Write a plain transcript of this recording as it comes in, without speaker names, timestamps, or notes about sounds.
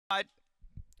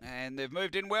And they've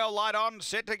moved in well. Light on,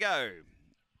 set to go.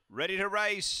 Ready to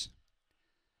race.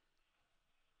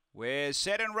 We're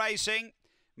set and racing.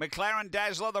 McLaren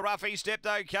Dazzler, the roughie stepped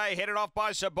okay, headed off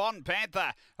by Sabon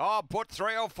Panther. Oh, put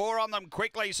 3 or 4 on them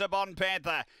quickly, Sabon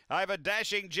Panther. Over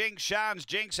Dashing Jinx, Shan's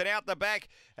Jinx, and out the back.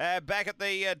 Back at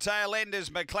the tail end is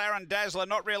McLaren Dazzler,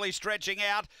 not really stretching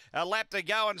out. A lap to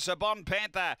go, and Sabon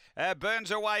Panther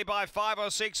burns away by 5 or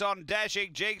 6 on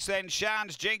Dashing Jinx, then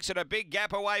Shan's Jinx, and a big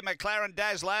gap away, McLaren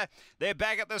Dazzler. They're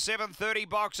back at the 7:30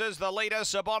 boxes. The leader,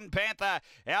 Sabon Panther,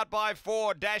 out by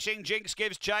 4. Dashing Jinx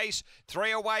gives chase.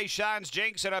 3 away, Shan's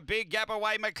Jinx, and a big gap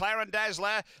away, McLaren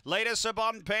Dazzler. Leader,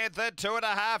 Sabon Panther,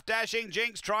 2.5. Dashing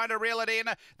Jinx trying to reel it in.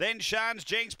 Then Shan's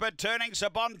Jinx, but turning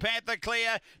Sabon Panther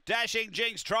clear. Dashing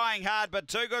Jinx trying hard, but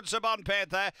too good. Sabon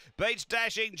Panther beats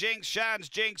Dashing Jinx, Shan's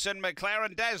Jinx, and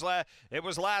McLaren Dazzler. It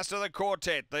was last of the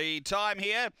quartet. The time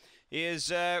here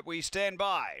is we stand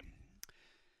by.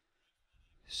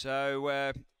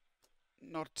 So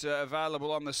not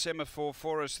available on the semaphore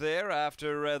for us there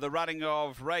after the running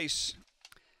of race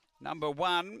number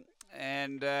 1,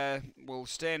 and we'll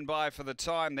stand by for the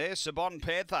time there. Sabon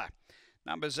Panther.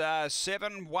 Numbers are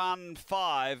 7, 1,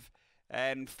 5,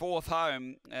 and 4th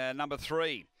home, number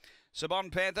 3.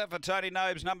 Sabon Panther for Tony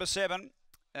Nobes, number 7.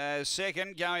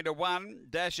 Second, going to 1,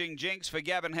 Dashing Jinx for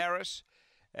Gavin Harris.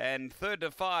 And 3rd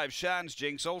to 5, Shan's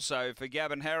Jinx, also for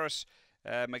Gavin Harris.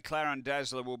 McLaren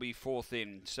Dazzler will be 4th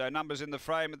in. So numbers in the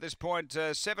frame at this point,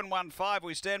 7, 1, 5.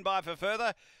 We stand by for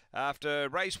further after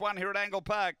race 1 here at Angle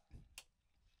Park.